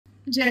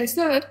Jai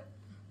sir.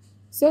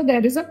 So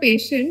there is a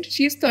patient.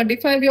 She's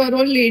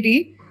 35-year-old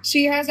lady.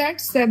 She has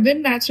had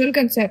 7 natural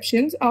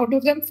conceptions. Out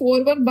of them,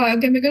 4 were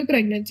biochemical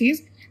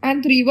pregnancies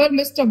and 3 were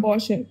missed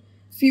abortion.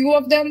 Few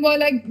of them were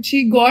like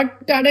she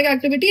got cardiac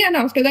activity and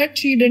after that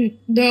she didn't.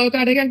 The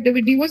cardiac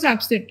activity was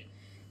absent.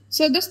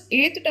 So this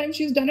 8th time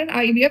she's done an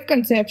IVF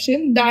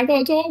conception. That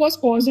also was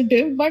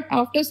positive, but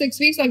after 6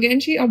 weeks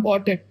again she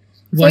aborted.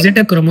 Was it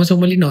a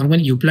chromosomally normal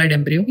euploid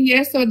embryo?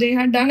 Yes, so they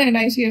had done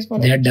NICS for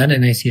it. They had done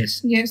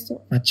NICS. Yes, sir.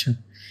 Achha.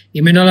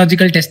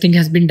 Immunological testing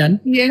has been done?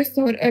 Yes,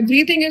 sir.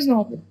 Everything is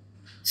normal.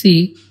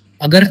 See,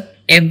 agar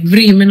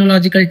every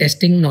immunological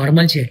testing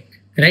normal check,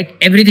 right?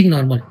 Everything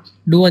normal.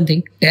 Do one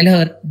thing. Tell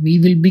her we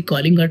will be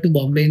calling her to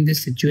Bombay in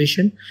this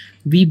situation.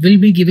 We will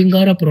be giving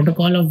her a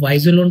protocol of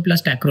Vizolone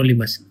plus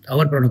Tacrolimus,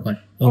 our protocol.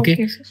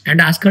 Okay,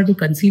 and ask her to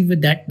conceive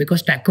with that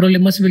because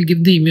Tacrolimus will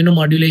give the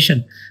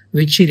immunomodulation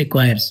which she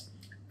requires.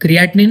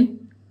 Creatinine,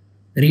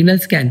 renal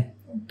scan,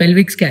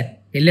 pelvic scan,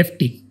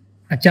 LFT.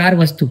 A 4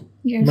 vastu.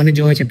 Yes. Mane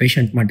jo hai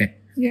patient mate.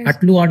 Yes.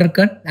 Atlu order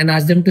kar and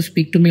ask them to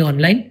speak to me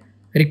online.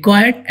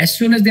 Required as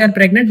soon as they are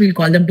pregnant, we'll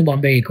call them to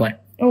Bombay.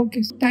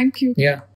 Okay, thank you. Yeah.